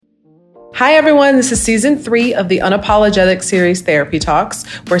Hi, everyone. This is season 3 of the Unapologetic series Therapy Talks,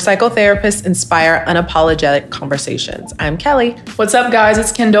 where psychotherapists inspire unapologetic conversations. I'm Kelly. What's up, guys?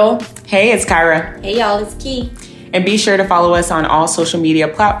 It's Kendall. Hey, it's Kyra. Hey, y'all. It's Key. And be sure to follow us on all social media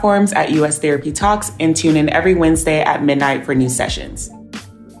platforms at US Therapy Talks and tune in every Wednesday at midnight for new sessions.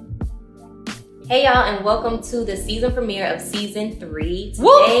 Hey, y'all, and welcome to the season premiere of season 3.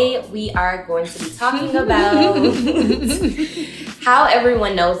 Today, we are going to be talking about how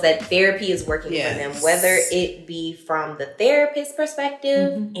everyone knows that therapy is working for them, whether it be from the therapist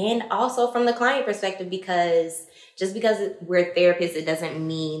perspective and also from the client perspective, because just because we're therapists, it doesn't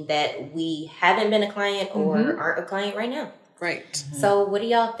mean that we haven't been a client or aren't a client right now. Right. So what do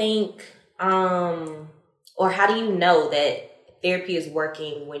y'all think, or how do you know that therapy is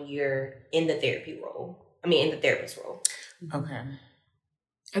working when you're in the therapist role? Okay.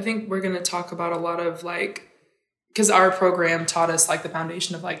 I think we're going to talk about a lot of because our program taught us the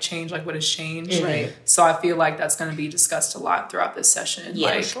foundation of change, what is change. Right. So I feel like that's going to be discussed a lot throughout this session.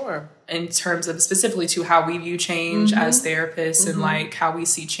 Yeah, sure. In terms of specifically to how we view change as therapists and how we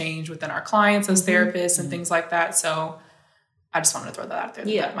see change within our clients as therapists and things like that. So I just wanted to throw that out there.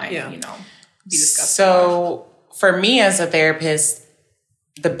 That might, be discussed. So for me as a therapist,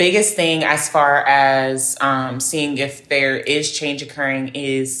 the biggest thing as far as seeing if there is change occurring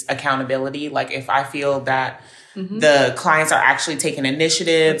is accountability. If I feel that the clients are actually taking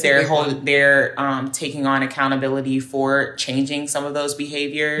initiative, they're taking on accountability for changing some of those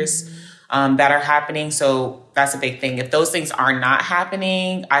behaviors that are happening. So that's a big thing. If those things are not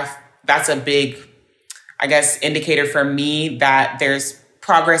happening, that's a big, indicator for me that there's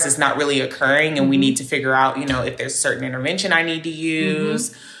progress is not really occurring, and we need to figure out, if there's certain intervention I need to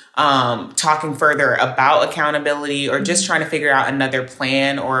use, talking further about accountability, or just trying to figure out another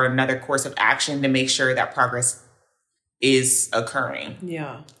plan or another course of action to make sure that progress is occurring.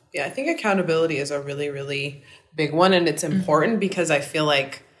 Yeah. I think accountability is a really, really big one, and it's important because I feel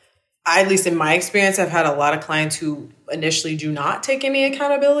like, at least in my experience, I've had a lot of clients who initially do not take any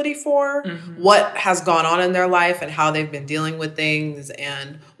accountability for what has gone on in their life and how they've been dealing with things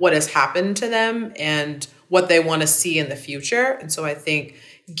and what has happened to them and what they want to see in the future. And so I think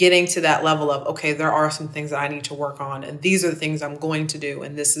getting to that level of, okay, there are some things that I need to work on, and these are the things I'm going to do,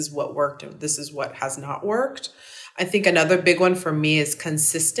 and this is what worked and this is what has not worked. I think another big one for me is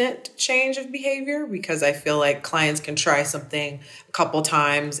consistent change of behavior, because I feel like clients can try something a couple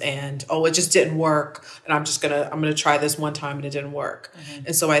times and, it just didn't work. And I'm going to try this one time and it didn't work.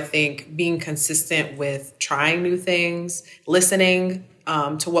 And so I think being consistent with trying new things, listening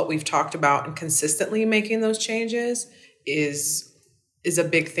to what we've talked about, and consistently making those changes is a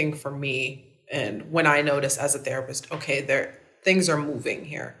big thing for me. And when I notice as a therapist, okay, things are moving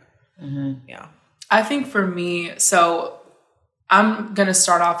here. Yeah. I think for me, so I'm going to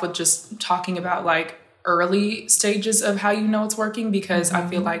start off with just talking about early stages of how you know it's working, because I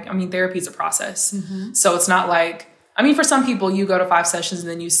feel therapy is a process. So it's not for some people you go to 5 sessions and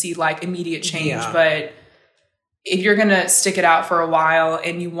then you see immediate change, but if you're going to stick it out for a while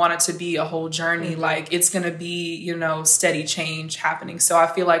and you want it to be a whole journey, it's going to be, steady change happening. So I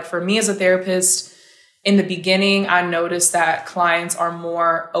feel like for me as a therapist, in the beginning, I noticed that clients are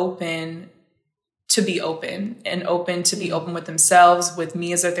more open to be open with themselves, with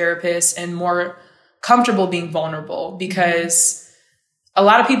me as a therapist, and more comfortable being vulnerable, because a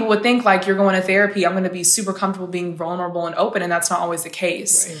lot of people would think you're going to therapy, I'm going to be super comfortable being vulnerable and open. And that's not always the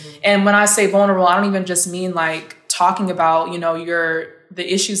case. Right. And when I say vulnerable, I don't even just mean talking about,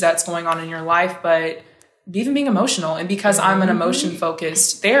 the issues that's going on in your life, but even being emotional. And because I'm an emotion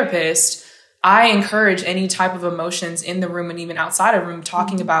focused therapist, I encourage any type of emotions in the room and even outside of the room,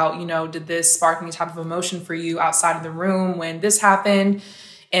 talking about, did this spark any type of emotion for you outside of the room when this happened?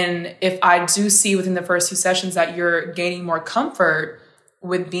 And if I do see within the first 2 sessions that you're gaining more comfort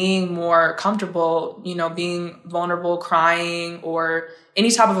with being more comfortable, being vulnerable, crying, or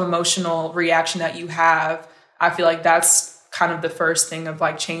any type of emotional reaction that you have, I feel like that's kind of the first thing of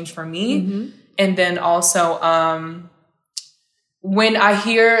change for me. And then also, when I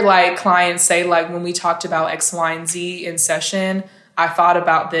hear clients say when we talked about X, Y, and Z in session, I thought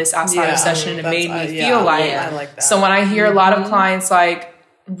about this outside of session, and it made me feel I like that. So when I hear a lot of clients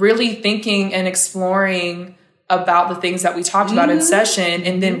really thinking and exploring about the things that we talked about in session,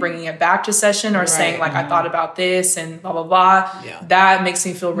 and then bringing it back to session, or saying I thought about this and blah, blah, blah, that makes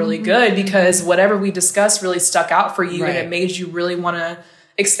me feel really good, because whatever we discussed really stuck out for you and it made you really want to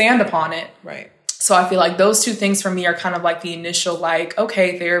expand upon it. Right. So I feel like those 2 things for me are kind of the initial,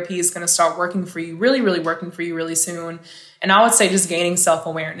 okay, therapy is going to start working for you, really, really working for you really soon. And I would say just gaining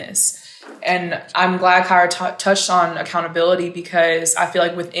self-awareness. And I'm glad Kyra touched on accountability, because I feel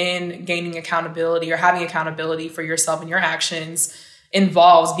like within gaining accountability or having accountability for yourself and your actions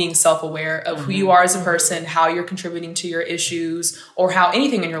involves being self-aware of who you are as a person, how you're contributing to your issues, or how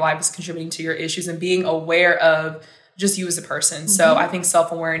anything in your life is contributing to your issues, and being aware of just you as a person. So I think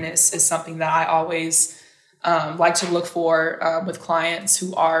self-awareness is something that I always like to look for with clients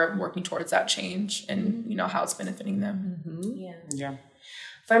who are working towards that change, and you know how it's benefiting them. Yeah.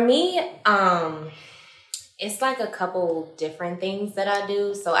 For me, it's like a couple different things that I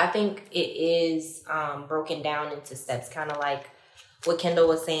do. So I think it is broken down into steps, kind of like what Kendall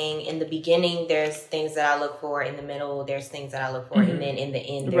was saying. In the beginning, there's things that I look for. In the middle, there's things that I look for. And then in the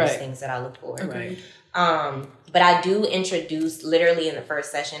end, there's things that I look for. Right. But I do introduce, literally in the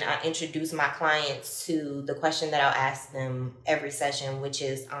first session, I introduce my clients to the question that I'll ask them every session, which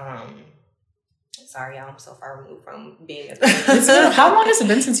is, sorry, y'all, I'm so far removed from being a therapist. How long has it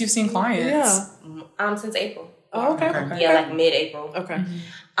been since you've seen clients? Since April. Oh, okay. Yeah, like mid-April. Okay.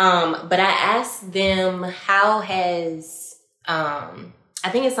 But I asked them, how has, I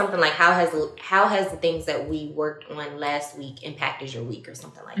think it's something like, how has the things that we worked on last week impacted your week, or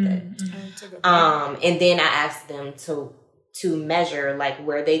something like that. And then I asked them to measure like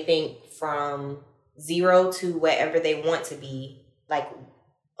where they think from 0 to wherever they want to be, like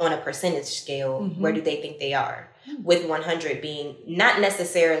on a percentage scale, where do they think they are? With 100 being not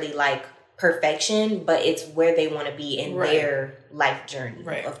necessarily like perfection, but it's where they want to be in their life journey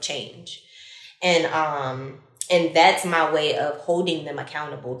of change. And that's my way of holding them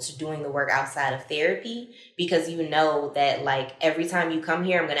accountable to doing the work outside of therapy, because you know that like every time you come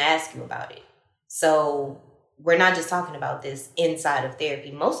here, I'm going to ask you about it. So we're not just talking about this inside of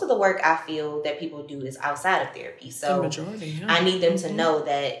therapy. Most of the work I feel that people do is outside of therapy. So the majority, I need them to know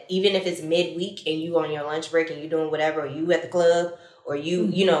that even if it's midweek and you on your lunch break and you're doing whatever, or you at the club, or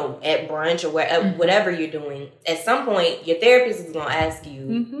you know, at brunch, or whatever you're doing, at some point your therapist is going to ask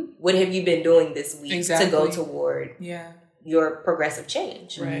you, what have you been doing this week to go toward your progressive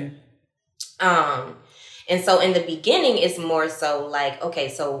change? Right. And so in the beginning, it's more so like, okay,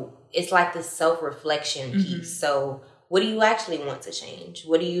 so it's like this self-reflection piece. So what do you actually want to change?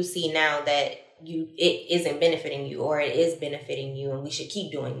 What do you see now that it isn't benefiting you, or it is benefiting you, and we should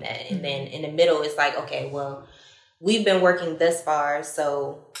keep doing that? And then in the middle, it's like, okay, well, we've been working thus far,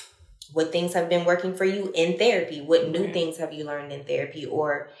 so what things have been working for you in therapy? What new things have you learned in therapy?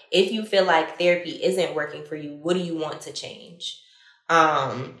 Or if you feel like therapy isn't working for you, what do you want to change?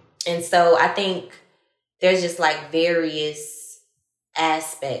 And so I think there's just like various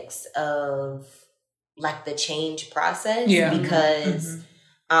aspects of like the change process, because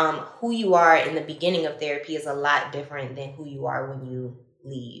who you are in the beginning of therapy is a lot different than who you are when you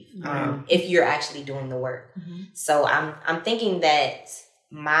leave, if you're actually doing the work. So I'm thinking that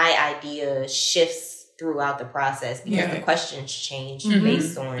my idea shifts throughout the process, because the questions change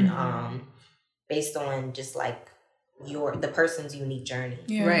based on just like the person's unique journey.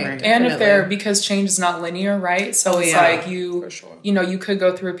 And if because change is not linear, right? So it's like you know, you could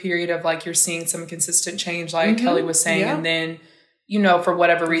go through a period of like you're seeing some consistent change, like Kelly was saying, and then you know, for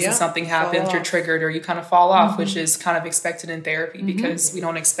whatever reason, something happens, you're triggered, or you kind of fall off, which is kind of expected in therapy, because we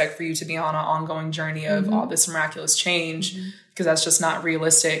don't expect for you to be on an ongoing journey of all this miraculous change, because that's just not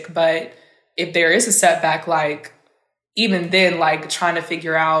realistic. But if there is a setback, like even then, like trying to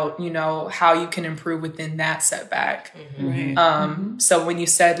figure out, you know, how you can improve within that setback. So when you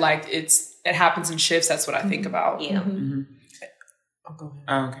said like it happens in shifts, that's what I think about. Oh, go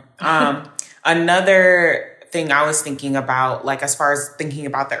ahead. Okay. Another thing I was thinking about, like as far as thinking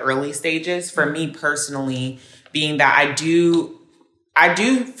about the early stages, for me personally, being that I do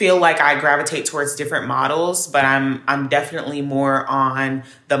feel like I gravitate towards different models, but I'm definitely more on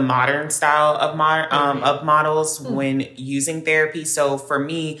the modern style of models when using therapy. So for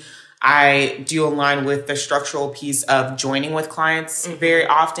me, I do align with the structural piece of joining with clients very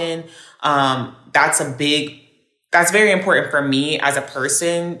often. That's very important for me as a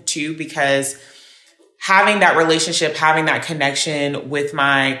person too, because having that relationship, having that connection with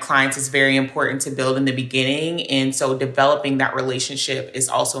my clients is very important to build in the beginning. And so developing that relationship is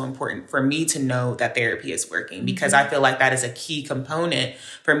also important for me to know that therapy is working, because I feel like that is a key component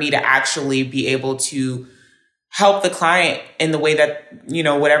for me to actually be able to help the client in the way that, you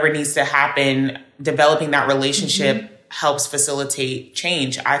know, whatever needs to happen, developing that relationship helps facilitate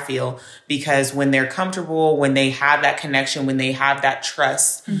change, I feel, because when they're comfortable, when they have that connection, when they have that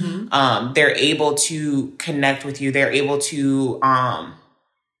trust, they're able to connect with you. They're able to,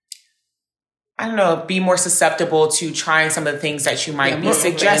 be more susceptible to trying some of the things that you might be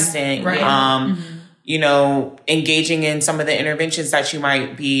suggesting. you know, engaging in some of the interventions that you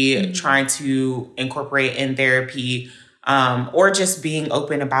might be trying to incorporate in therapy, or just being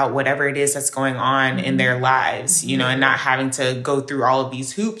open about whatever it is that's going on in their lives, you know, and not having to go through all of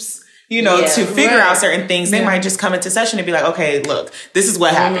these hoops, you know, to figure out certain things. They might just come into session and be like, okay, look, this is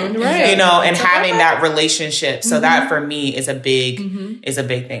what happened, you know, and having that relationship. So that for me is a big,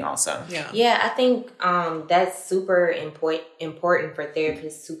 thing also. Yeah, I think that's super important for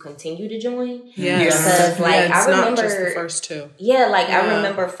therapists to continue to join. Because like I remember not just the first two. I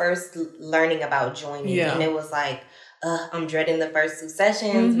remember first learning about joining, and it was like, I'm dreading the first 2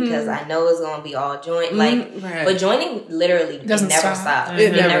 sessions because I know it's going to be all joint. But joining literally doesn't never stop. stops.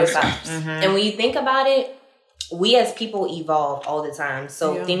 It never stops. And when you think about it, we as people evolve all the time.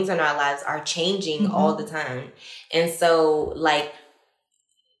 So things in our lives are changing all the time. And so like,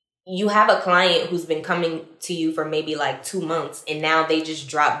 you have a client who's been coming to you for maybe like 2 months, and now they just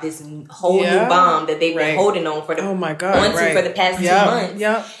dropped this whole new bomb that they've been holding on for the for the past 2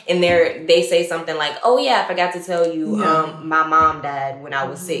 months. And they say something like, "Oh yeah, I forgot to tell you, my mom died when I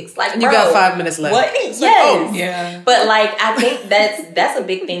was 6." Like, and you got 5 minutes left. What? Yes. But like, I think that's a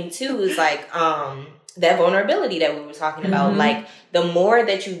big thing too. Is like that vulnerability that we were talking about. Like, the more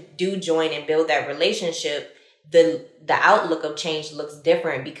that you do join and build that relationship, the outlook of change looks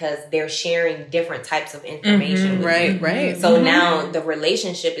different because they're sharing different types of information. Right. So now the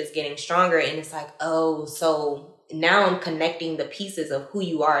relationship is getting stronger, and it's like, oh, so now I'm connecting the pieces of who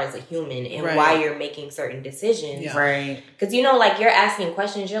you are as a human and why you're making certain decisions. Right. Because, you know, like, you're asking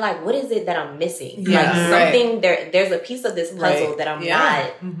questions, you're like, what is it that I'm missing? Like, something, there's a piece of this puzzle that I'm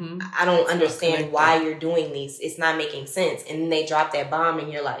not, I don't understand why you're doing these. It's not making sense. And then they drop that bomb,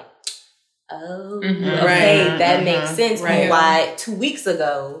 and you're like, oh, okay, that makes sense. Why 2 weeks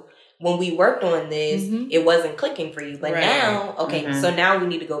ago when we worked on this, it wasn't clicking for you, but now, so now we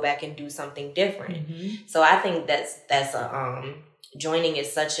need to go back and do something different. So I think that's a joining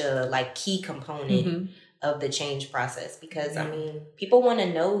is such a like key component of the change process, because I mean, people want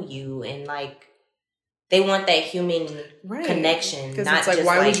to know you, and like, they want that human connection. Because not it's like, just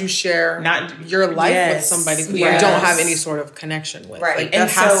why like, would you share your life with somebody who you don't have any sort of connection with? Like, that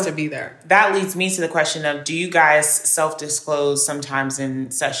has to be there. That leads me to the question of, do you guys self-disclose sometimes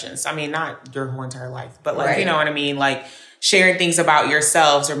in sessions? I mean, not your whole entire life, but like, you know what I mean? Like, sharing things about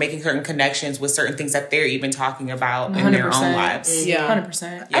yourselves or making certain connections with certain things that they're even talking about in their own lives.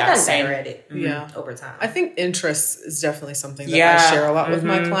 100%. I've gotten better at it over time. I think interests is definitely something that I share a lot with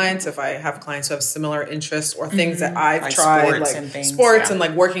my clients. If I have clients who have similar interests or things that I've like tried, sports like and things, sports and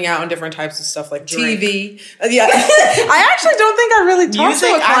like working out and different types of stuff like TV. I actually don't think I really talked to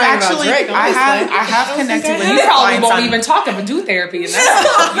a client about Drake. I have connected with you. Probably won't even talk about do therapy. And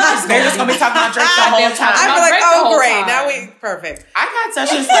they're just gonna be talking about Drake the whole time. I'm like, oh great, now perfect. I've had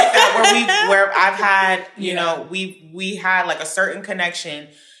sessions like that where I've had, you know, we had like a certain connection,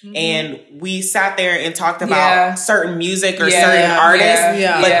 and we sat there and talked about certain music or certain artists,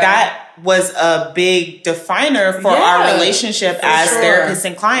 but that was a big definer for our relationship as therapist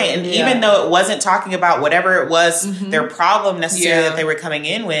and client. And even though it wasn't talking about whatever it was, their problem necessarily that they were coming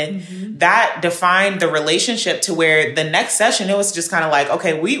in with, that defined the relationship to where the next session, it was just kind of like,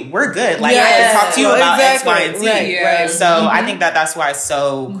 okay, we're good. Like, I can talk to you about X, Y, and Z. So I think that's why it's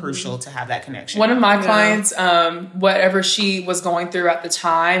so crucial to have that connection. One of my clients, whatever she was going through at the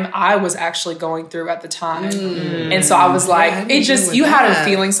time, I was actually going through at the time. And so I was like, you had a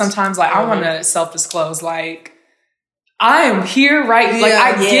feeling sometimes like, I want to self-disclose, like, I am here right, like,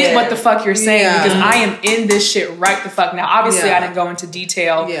 I get what the fuck you're saying, because I am in this shit right the fuck now. Obviously, I didn't go into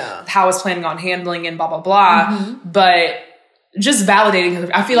detail how I was planning on handling and blah, blah, blah, but just validating her.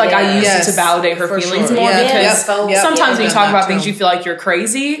 I feel like I used it to validate her feelings more, because sometimes when you talk about things, you feel like you're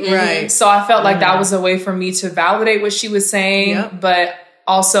crazy. Right. So I felt like that was a way for me to validate what she was saying, but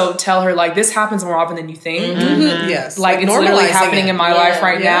also tell her, like, this happens more often than you think. Yes. Like, it's literally happening in my life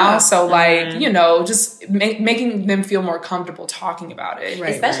right now. So, like, you know, just making them feel more comfortable talking about it.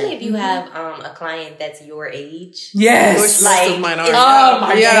 Especially if you have a client that's your age. Yes. Which most of mine are. Oh,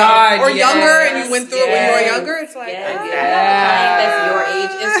 my God. Or younger, and you went through it when you were younger. It's like, if you have a client that's your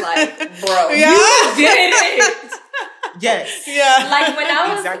age, it's like, bro. You did it. Yes. Yeah. Like, when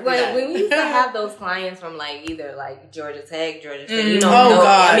I was when we used to have those clients from like either like Georgia Tech, Georgia State, you know,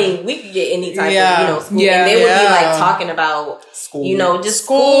 I mean, we could get any type of, you know, school, and they would be like talking about school, you know, just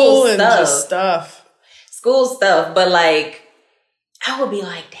school and stuff. Just stuff. School stuff. But like, I would be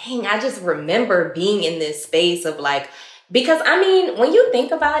like, dang, I just remember being in this space of like, because I mean, when you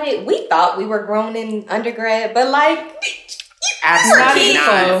think about it, we thought we were grown in undergrad, but like, absolutely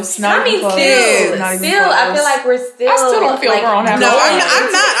not. Still, I feel like we're still. I still don't feel like, grown. No, I'm not.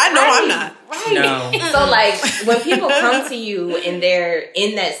 I know I'm not. No. So like when people come to you and they're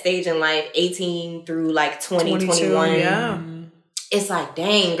in that stage in life, 18 through like 20, 21, it's like,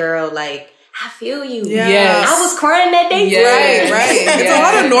 dang, girl, like, I feel you. Yes. I was crying that day. Right. It's a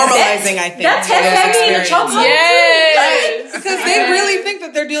lot of normalizing, I think. That test me in the chokehold. Yes. Because they really think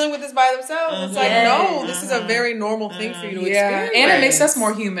that they're dealing with this by themselves. It's like, no, this is a very normal thing for you to experience. And it makes us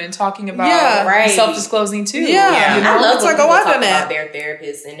more human talking about self-disclosing too. Yeah. You know? I love when people talk about their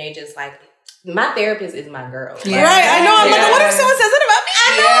therapist and they just like, my therapist is my girl. Like, right. I know. I'm like, what if someone says it about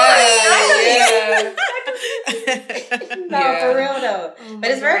me? No, for real though.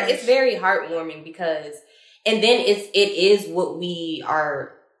 But it's very heartwarming because, and then it is what we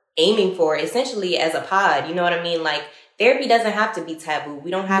are aiming for essentially as a pod. You know what I mean? Like therapy doesn't have to be taboo.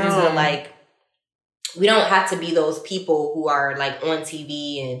 We don't have to like, we don't have to be those people who are like on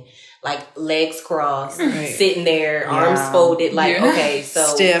TV and like legs crossed, sitting there, arms folded, like, okay, so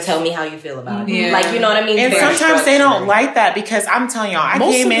stiff. Tell me how you feel about it. Like, you know what I mean? And sometimes they don't like that because I'm telling y'all, I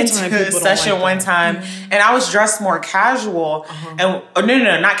came into a session one time and I was dressed more casual and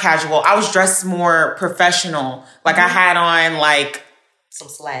no, not casual. I was dressed more professional. Like I had on like some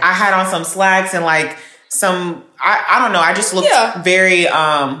slacks. I had on some slacks and like some, I don't know. I just looked very,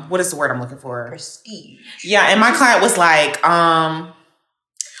 what is the word I'm looking for? Prestige. Yeah. And my client was like,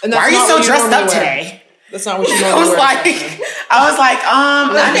 why are you so dressed up today? That's not what you normally wear. I was like,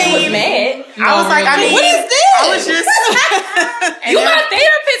 I mean, was mad. I was like, I mean, what is this? I was just, you my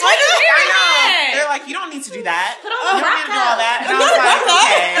therapist. Why you I know. They're like, you don't need to do that. You don't need to do all that. And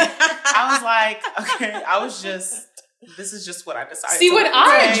I was like, okay. I was just, this is just what I decided. See, when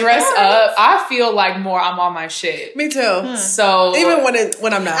I dress up, I feel like more I'm on my shit. Me too. So even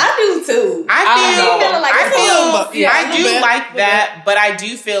when I'm not, I do too. I do like that, but I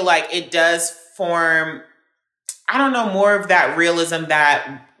do feel like it does form, I don't know, more of that realism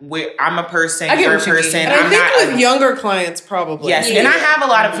that I'm a person, you're a person. And I think with younger clients, probably. Yes, and I have a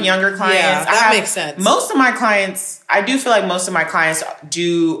lot of younger clients. Yeah, that makes sense. Most of my clients, I do feel like most of my clients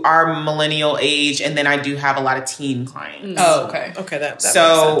are millennial age, and then I do have a lot of teen clients. Oh, okay. Okay, that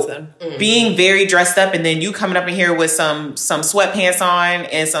so makes sense then. Being very dressed up, and then you coming up in here with some sweatpants on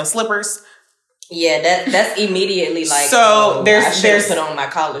and some slippers. Yeah, that's immediately like. So there's put on my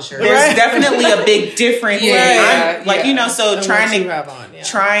collar shirt. There's definitely a big difference. So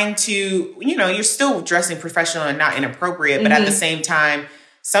trying to, you're still dressing professional and not inappropriate, but at the same time,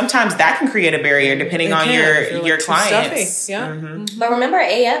 sometimes that can create a barrier depending on your clients. But remember,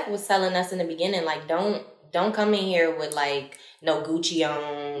 AF was telling us in the beginning, like, don't come in here with like no Gucci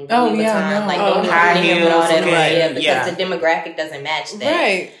on. Don't high heels with all that. Because the demographic doesn't match that.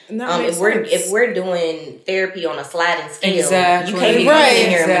 Right. If we're doing therapy on a sliding scale, you can't be in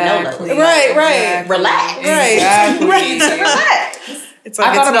here in Manolos. Right. Relax. Relax. It's like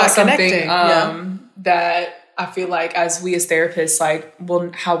I thought about something that I feel like as we as therapists, like,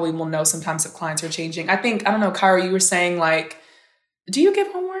 how we will know sometimes if clients are changing. I don't know, Kyra, you were saying like, do you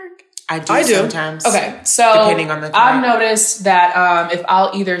give homework? I do sometimes. Okay, so depending on the I've noticed that if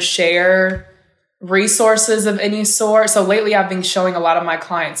I'll either share resources of any sort. So lately I've been showing a lot of my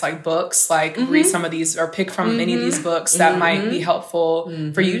clients like books, like read some of these or pick from any of these books that might be helpful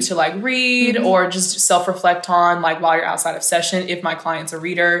for you to like read or just self-reflect on like while you're outside of session if my client's a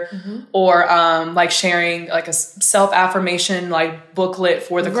reader or like sharing like a self-affirmation like booklet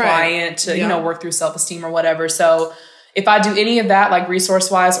for the client to, work through self-esteem or whatever. So if I do any of that, like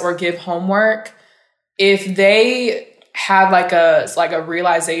resource-wise or give homework, if they have like a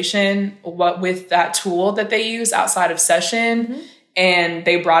realization with that tool that they use outside of session and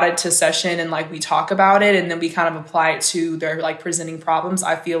they brought it to session and like we talk about it and then we kind of apply it to their like presenting problems,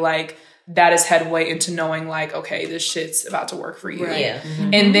 I feel like that is headway into knowing like, okay, this shit's about to work for you. Right. Yeah.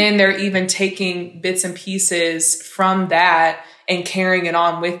 And then they're even taking bits and pieces from that and carrying it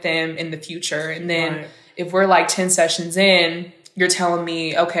on with them in the future. And then if we're like 10 sessions in, you're telling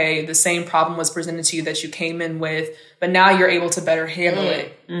me, okay, the same problem was presented to you that you came in with, but now you're able to better handle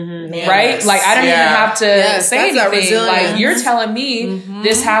it. Right? Like I don't even have to say anything. Like you're telling me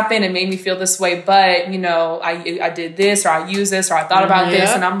this happened and made me feel this way, but I did this or I used this or I thought about this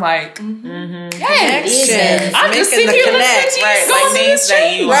and I'm like, connection. I'm just sitting here listening to you. Like things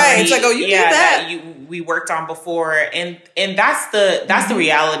that you it's like, oh, you did that. We worked on before, and that's the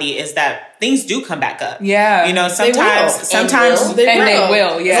reality is that things do come back up. Yeah, sometimes they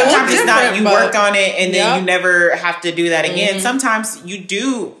will. Yeah, sometimes it's not you worked on it and then you never have to do that again. Sometimes you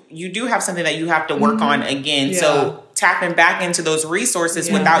do have something that you have to work on again. So tapping back into those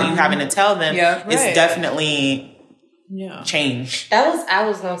resources without you having to tell them is definitely change. I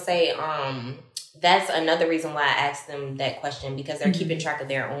was gonna say that's another reason why I asked them that question, because they're keeping track of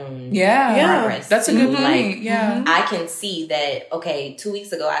their own progress. That's a good point. Like, I can see that, okay, 2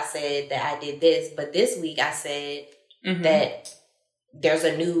 weeks ago I said that I did this, but this week I said that there's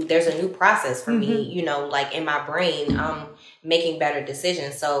a new process for me, you know, like in my brain, I'm making better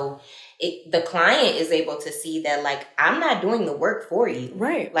decisions. So the client is able to see that, like, I'm not doing the work for you.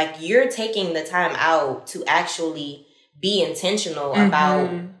 Right. Like, you're taking the time out to actually be intentional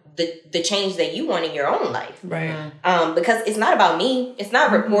about the change that you want in your own life. Right. Because it's not about me. It's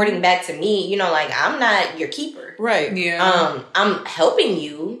not reporting back to me. You know, like, I'm not your keeper. Right. Yeah. I'm helping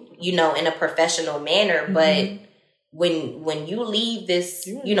you, you know, in a professional manner, but when you leave this,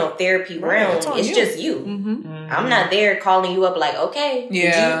 you know, therapy realm, it's just you. I'm not there calling you up like, okay,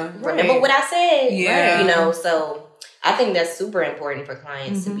 did you remember what I said? Yeah. You know, so I think that's super important for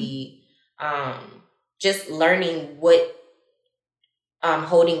clients to be just learning what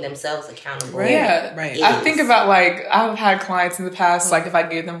holding themselves accountable. Right. Yeah. Right. I think about, like, I've had clients in the past, like, if I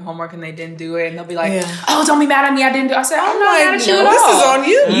gave them homework and they didn't do it, and they'll be like, oh, don't be mad at me, I didn't do it. I said, I'm not mad at you at all. This is on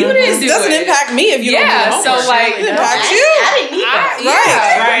you. You didn't do This doesn't it. impact me if you don't do the homework. So, like, it impacts you. I didn't need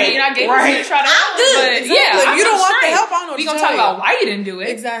that. I mean, I gave you to try to help, but If you don't want the help, I don't know we what to gonna talk tell about why you didn't do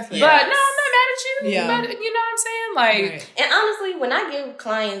it. Exactly. But no, I'm not mad at you. Yeah. But you know what I'm saying? Like, And honestly, when I give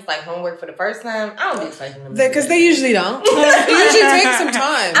clients like homework for the first time, I don't be expecting them to Because they usually don't. It usually takes some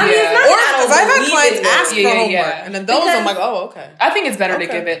time. I mean, it's not Or that I don't because I've had believe clients in them. ask for homework, and then those I'm like, oh, okay. I think it's better to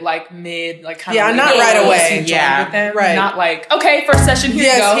Okay. give it like mid, like kind Yeah, of not right away. Yeah, with them. Right. Not like, okay, first session, here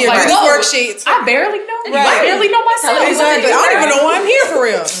you go. Here, Like, do these whoa, worksheets. I barely know. Right. I barely know myself. Exactly. I don't even know why I'm here for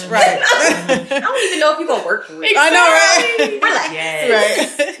real. Right. I don't even know if you're gonna work for me. I know, right? Relax.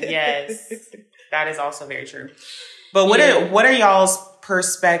 Yes. Right. Yes. That is also very true. But what are y'all's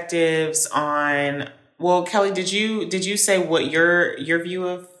perspectives on, well, Kelly, did you say what your view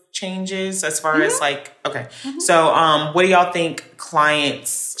of change is as far as like, okay. So what do y'all think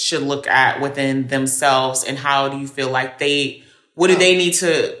clients should look at within themselves, and how do you feel like what do they need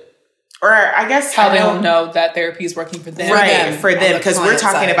to, or I guess how they'll know that therapy is working for them. Right, for them, the because we're client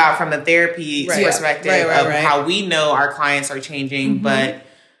talking side. about from the therapy perspective of how we know our clients are changing, but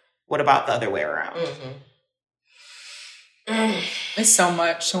what about the other way around? It's so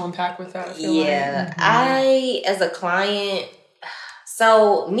much to unpack with that. I feel like. I, as a client,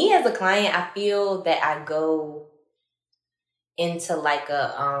 so me as a client, I feel that I go into like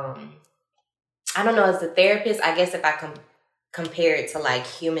a, I don't know, as a therapist, I guess if I compare it to like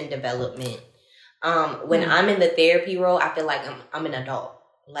human development, when I'm in the therapy role, I feel like I'm an adult.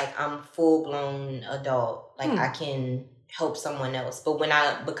 Like, I'm full blown adult. Like, I can help someone else. But when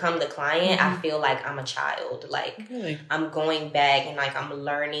I become the client, I feel like I'm a child. Like, I'm going back and like I'm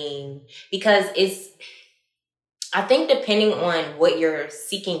learning, because I think depending on what you're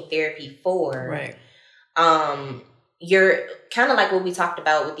seeking therapy for, you're kind of like what we talked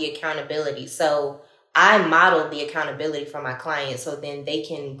about with the accountability. So I model the accountability for my clients, so then they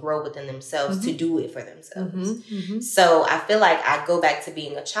can grow within themselves to do it for themselves. So I feel like I go back to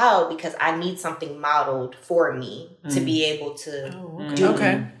being a child because I need something modeled for me to be able to do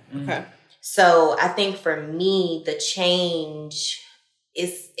it. Okay. So I think for me, the change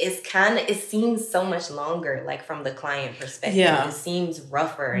is kind of, it seems so much longer, like from the client perspective. Yeah. It seems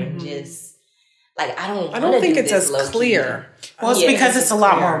rougher and just like, I don't think it's this as clear. Well, it's because it's a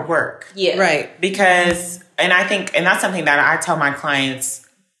lot more work. Yeah. Right. Because, and I think, and that's something that I tell my clients,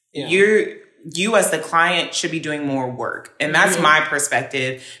 you as the client should be doing more work. And that's my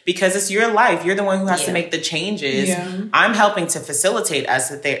perspective, because it's your life. You're the one who has to make the changes. Yeah. I'm helping to facilitate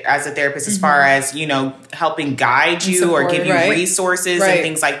as a therapist as far as, you know, helping guide you or give you resources and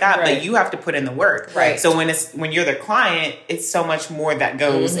things like that. But you have to put in the work. Right. So when you're the client, it's so much more that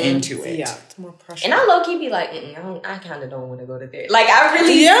goes into it. Yeah. It's more pressure. And I low-key be like, I kind of don't want to go to therapy. Like, I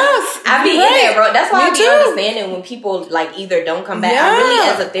really, Yes. I be in there, bro. That's why I Me be too. understanding when people, like, either don't come back. I really,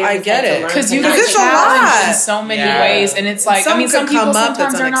 as a therapist, I get have to it. learn Because to you not get it's a challenged lot. in so many Yeah. ways, and it's like, Some I mean, some could come people up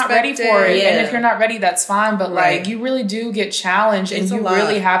that's sometimes are not ready for it, Yeah. and if you're not ready, that's fine. But Right. like, you really do get challenged, and It's a you lot.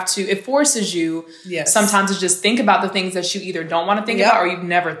 really have to. It forces you sometimes to just think about the things that you either don't want to think about or you've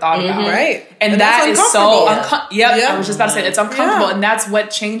never thought about. Right. And And that that's is so uncomfortable. I was just about to say it's uncomfortable, Yeah. and that's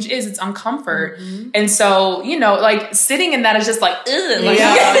what change is. It's uncomfort, and so you know, like sitting in that is just like, ugh, like,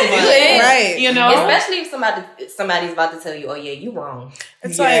 Right. you know, Especially if somebody's about to tell you, oh yeah, you wrong.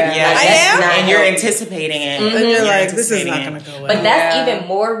 It's Yeah. like, Yeah, I that's am. not and you're healthy. anticipating it. And you're like, this is anticipating not it. going to go well. But that's Yeah. even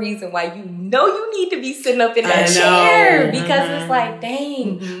more reason why you know you need to be sitting up in that I chair, know. because it's like,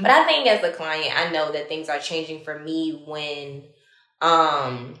 dang. But I think as a client, I know that things are changing for me when,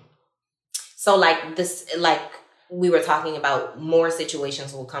 so like this, like we were talking about, more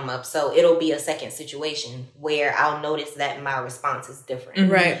situations will come up. So it'll be a second situation where I'll notice that my response is different.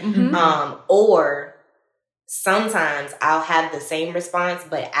 Right. Mm-hmm. Or sometimes I'll have the same response,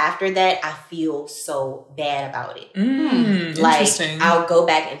 but after that, I feel so bad about it. Like, I'll go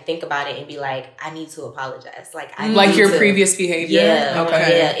back and think about it and be like, I need to apologize. Like, I like need your to, previous behavior. Yeah.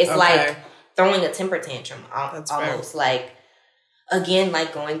 Okay. Yeah. It's like throwing a temper tantrum That's almost. Like, again,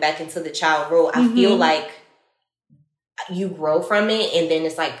 like going back into the child role, I feel like you grow from it, and then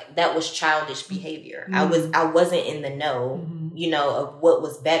it's like that was childish behavior. I wasn't in the know, you know, of what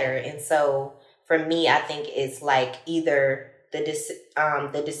was better. And so for me, I think it's like either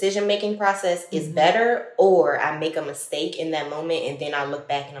the decision making process is better, or I make a mistake in that moment, and then I look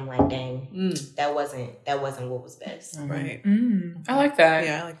back and I'm like, dang, that wasn't what was best. Right. I like that.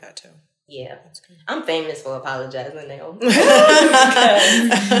 Yeah, I like that too. Yeah, That's good. I'm famous for apologizing now.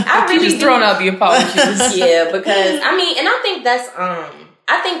 I really just throwing out the apologies. Yeah, because I mean, and I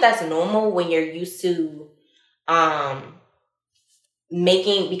think that's normal when you're used to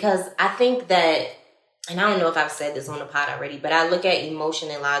making, because I think that, and I don't know if I've said this on the pod already, but I look at emotion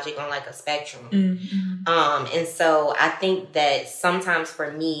and logic on like a spectrum. And so I think that sometimes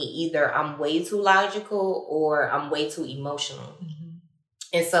for me, either I'm way too logical or I'm way too emotional.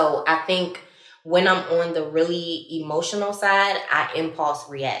 And so I think when I'm on the really emotional side, I impulse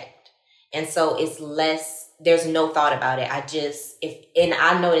react. And so it's less, there's no thought about it. And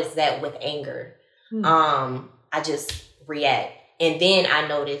I notice that with anger, I just react. And then I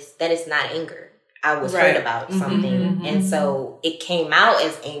notice that it's not anger. I was hurt about something. And so it came out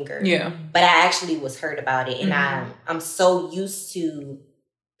as anger. Yeah. But I actually was hurt about it. And I'm so used to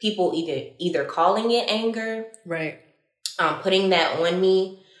people either calling it anger. Right. Putting that on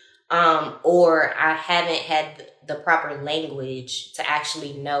me, or I haven't had the proper language to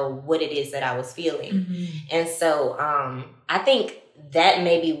actually know what it is that I was feeling. And so I think that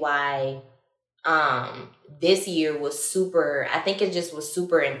may be why this year was I think it just was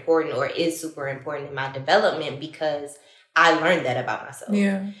super important, or is super important in my development, because I learned that about myself.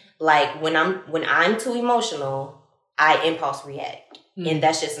 Yeah. Like when I'm too emotional, I impulse react. And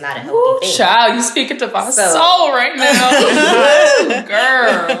that's just not a healthy thing. Child, you speaking to my soul right now.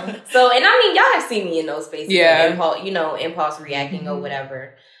 Girl. So, and I mean, y'all have seen me in those spaces. Yeah. Impulse reacting or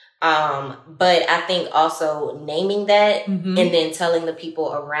whatever. But I think also naming that and then telling the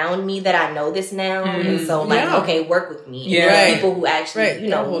people around me that I know this now. And so like, okay, work with me. Yeah. And the people who actually,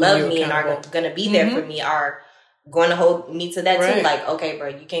 love me and are going to be there for me are going to hold me to that too. Like, okay, bro,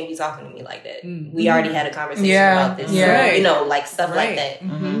 you can't be talking to me like that. We already had a conversation about this. Yeah. So, like stuff like that.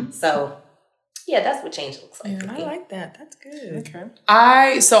 So yeah, that's what change looks like. I like that. That's good. Okay.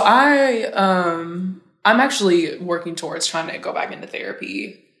 I'm actually working towards trying to go back into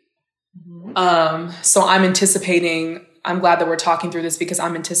therapy. So I'm glad that we're talking through this, because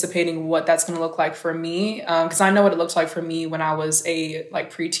I'm anticipating what that's going to look like for me. Because I know what it looks like for me when I was a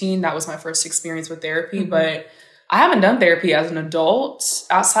preteen. That was my first experience with therapy, but I haven't done therapy as an adult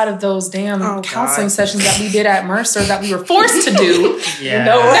outside of those damn counseling sessions that we did at Mercer that we were forced to do.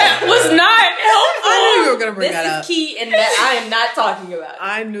 That was not helpful. I knew you were going to bring that up. This is key, and that I am not talking about.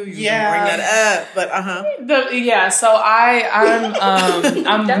 I knew you were going to bring that up, but So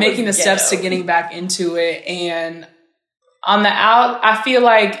I'm making the steps to getting back into it, and on the out, I feel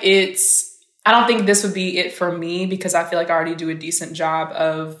like I don't think this would be it for me, because I feel like I already do a decent job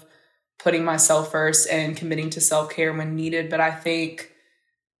of putting myself first and committing to self-care when needed. But I think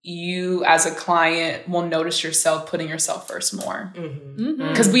you as a client will notice yourself putting yourself first more.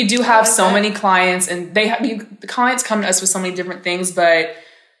 Because we do have so many clients, and the clients come to us with so many different things, but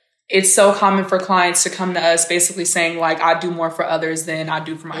it's so common for clients to come to us basically saying like, I do more for others than I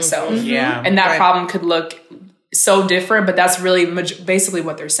do for myself. Yeah. And that problem could look so different, but that's really basically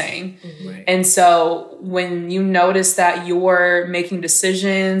what they're saying. And so when you notice that you're making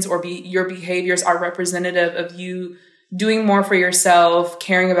decisions or your behaviors are representative of you doing more for yourself,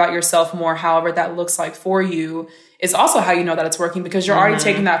 caring about yourself more, however that looks like for you, is also how you know that it's working, because you're already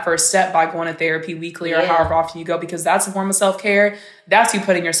taking that first step by going to therapy weekly or however often you go, because that's a form of self-care. That's you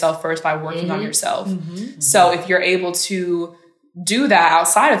putting yourself first by working on yourself. So if you're able to do that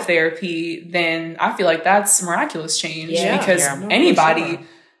outside of therapy, then I feel like that's miraculous change, because anybody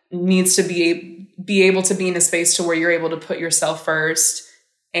needs to be able to be in a space to where you're able to put yourself first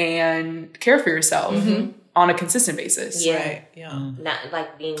and care for yourself on a consistent basis. Not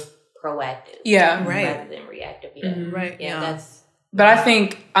like being proactive. Rather than reactive. But I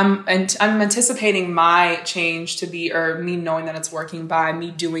think I'm anticipating my change to be, or me knowing that it's working, by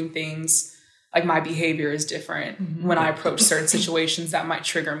me doing things like my behavior is different when I approach certain situations that might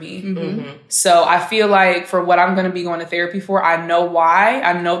trigger me. So I feel like for what I'm going to be going to therapy for, I know why,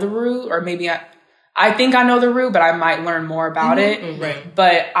 I know the root, or maybe I think I know the root, but I might learn more about it. Right.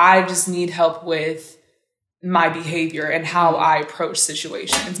 But I just need help with my behavior and how I approach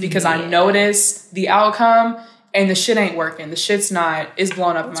situations, because I notice the outcome and the shit ain't working. The shit's not, it's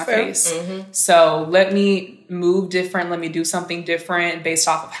blown up in my face. So let me move different. Let me do something different based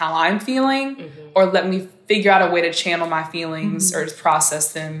off of how I'm feeling, or let me figure out a way to channel my feelings or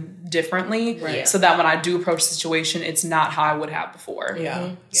process them differently, so that when I do approach a situation, it's not how I would have before.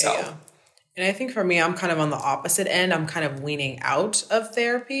 And I think for me, I'm kind of on the opposite end. I'm kind of weaning out of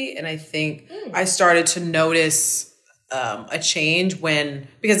therapy. And I think I started to notice a change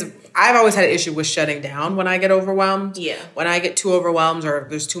because I've always had an issue with shutting down when I get overwhelmed. Yeah. When I get too overwhelmed or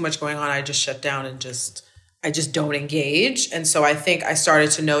there's too much going on, I just shut down and I just don't engage. And so I think I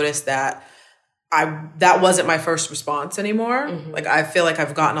started to notice that that wasn't my first response anymore. Like, I feel like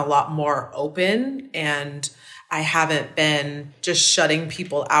I've gotten a lot more open, and I haven't been just shutting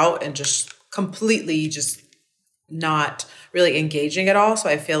people out and just completely just not really engaging at all. So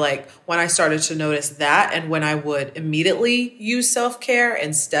I feel like when I started to notice that, and when I would immediately use self-care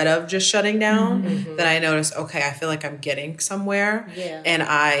instead of just shutting down, then I noticed, okay, I feel like I'm getting somewhere, and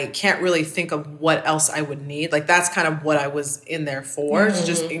I can't really think of what else I would need. Like, that's kind of what I was in there for, to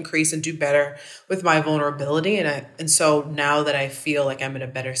just increase and do better with my vulnerability. And so now that I feel like I'm in a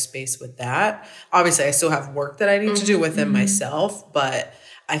better space with that, obviously I still have work that I need to do within myself, but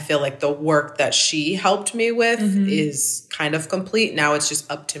I feel like the work that she helped me with is kind of complete. Now it's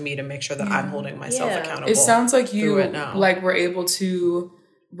just up to me to make sure that I'm holding myself accountable. It sounds like you were able to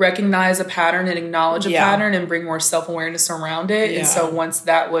recognize a pattern and acknowledge a pattern and bring more self-awareness around it. And so once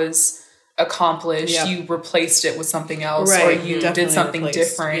that was accomplished, you replaced it with something else, or you did something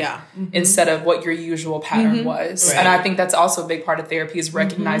different instead of what your usual pattern was. And I think that's also a big part of therapy, is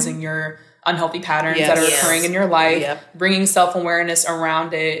recognizing your unhealthy patterns that are occurring in your life, bringing self-awareness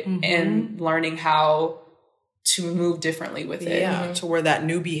around it, and learning how to move differently with it. To where that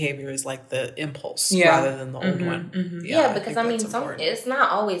new behavior is like the impulse rather than the old one. Because I mean, it's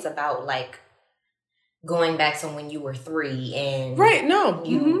not always about like going back to when you were 3 and I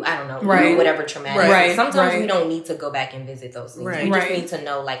don't know, whatever traumatic. Sometimes we don't need to go back and visit those things. We just need to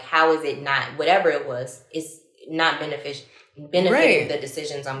know, like, how is it not, whatever it was, it's not benefiting the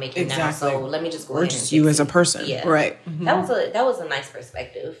decisions I'm making now. So let me just go ahead and just you as a person. That was a nice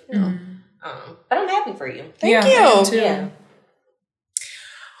perspective. But I'm happy for you. Thank you. Yeah.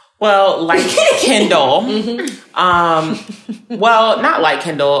 Well, like Kendall, well, not like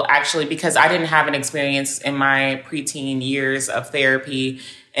Kendall, actually, because I didn't have an experience in my preteen years of therapy.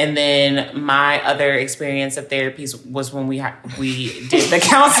 And then my other experience of therapy was when we did the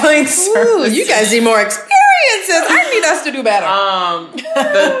counseling service. You guys need more experiences. I need us to do better.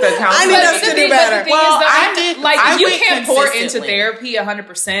 The counseling. I need us to do better. Well, if you can't pour into therapy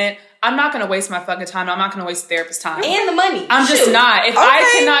 100%, I'm not going to waste my fucking time. I'm not going to waste the therapist's time. And the money. I'm just not. If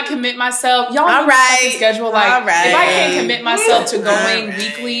I cannot commit myself, y'all need a schedule. Like, if I can't commit myself to going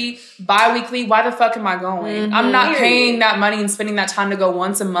weekly, bi-weekly, why the fuck am I going? I'm not paying that money and spending that time to go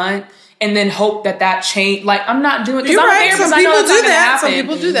once a month and then hope that change. Like, I'm not doing it. Because I'm a therapist. I know that's not going to happen. Some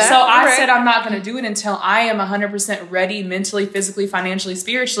people do that. So I said I'm not going to do it until I am 100% ready mentally, physically, financially,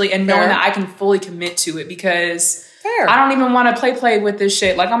 spiritually, and knowing that I can fully commit to it, because I don't even want to play with this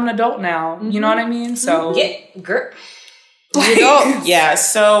shit. Like, I'm an adult now. You know what I mean? So girl. Yeah,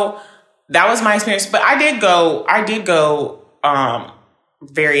 so that was my experience. But I did go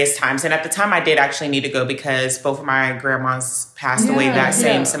various times. And at the time I did actually need to go because both of my grandmas passed away that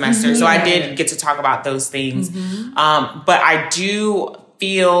same semester. So I did get to talk about those things. But I do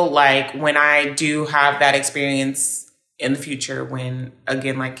feel like when I do have that experience in the future, when,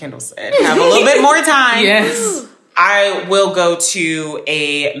 again, like Kendall said, have a little bit more time. I will go to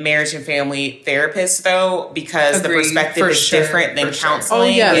a marriage and family therapist, though, because the perspective is different than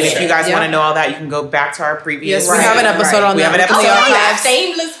counseling. And if you guys want to know all that, you can go back to our previous. We have an episode on that. We have an episode on that.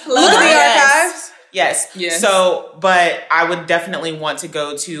 Shameless plug. Look at the archives. Yes. So, but I would definitely want to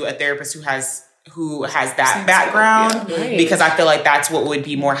go to a therapist who has that background, because I feel like that's what would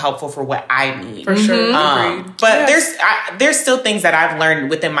be more helpful for what I need. For sure. But there's still things that I've learned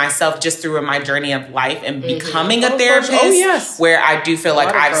within myself just through my journey of life and becoming a therapist, where I do feel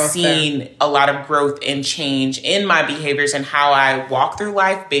like I've seen a lot of growth and change in my behaviors and how I walk through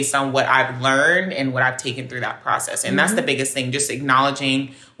life based on what I've learned and what I've taken through that process. And that's the biggest thing, just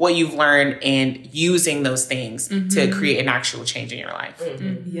acknowledging what you've learned and using those things to create an actual change in your life.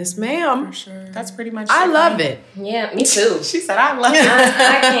 Yes, ma'am. For sure. That's pretty much I love it. Yeah, me too. She said, I love it.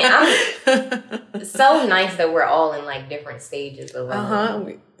 I can't. It's so nice that we're all in like different stages of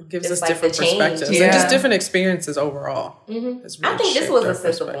It gives just us like different the change. perspectives Yeah. and just different experiences overall. I It's really think this shaped was our a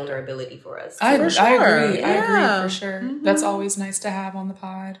sense of perspective. vulnerability for us. I For agree. sure. I agree Yeah. for sure. That's always nice to have on the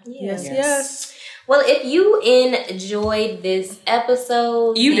pod. Yes, Yes. yes. Well, if you enjoyed this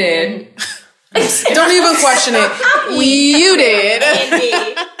episode, You did. Don't even question it. You did.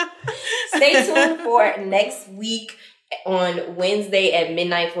 Stay tuned for next week on Wednesday at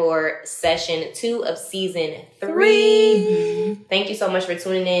midnight for session 2 of season 3. Thank you so much for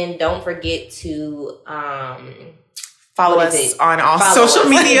tuning in. Don't forget to Follow What is us it? on all Follow social us.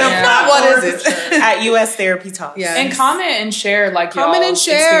 media Yeah. platforms. What is it? At US Therapy Talks. Yeah. And comment and share like Comment and y'all's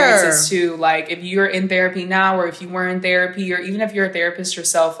share. experiences too. Like if you're in therapy now or if you were in therapy or even if you're a therapist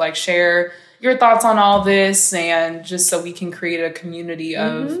yourself, like share your thoughts on all this and just so we can create a community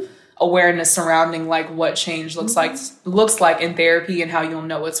of awareness surrounding like what change looks like in therapy and how you'll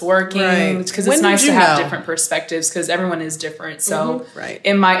know it's working. Right. Because When it's did nice you to have know? different perspectives because everyone is different. So Right.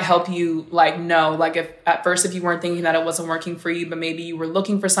 it might help you like know, like if at first if you weren't thinking that it wasn't working for you, but maybe you were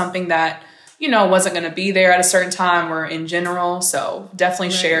looking for something that, you know, wasn't going to be there at a certain time or in general. So definitely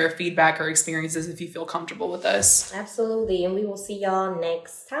share feedback or experiences if you feel comfortable with us. Absolutely. And we will see y'all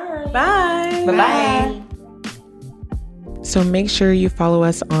next time. Bye. Bye-bye. So make sure you follow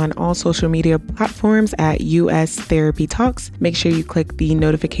us on all social media platforms at US Therapy Talks. Make sure you click the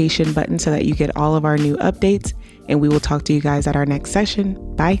notification button so that you get all of our new updates. And we will talk to you guys at our next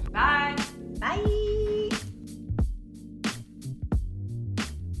session. Bye. Bye.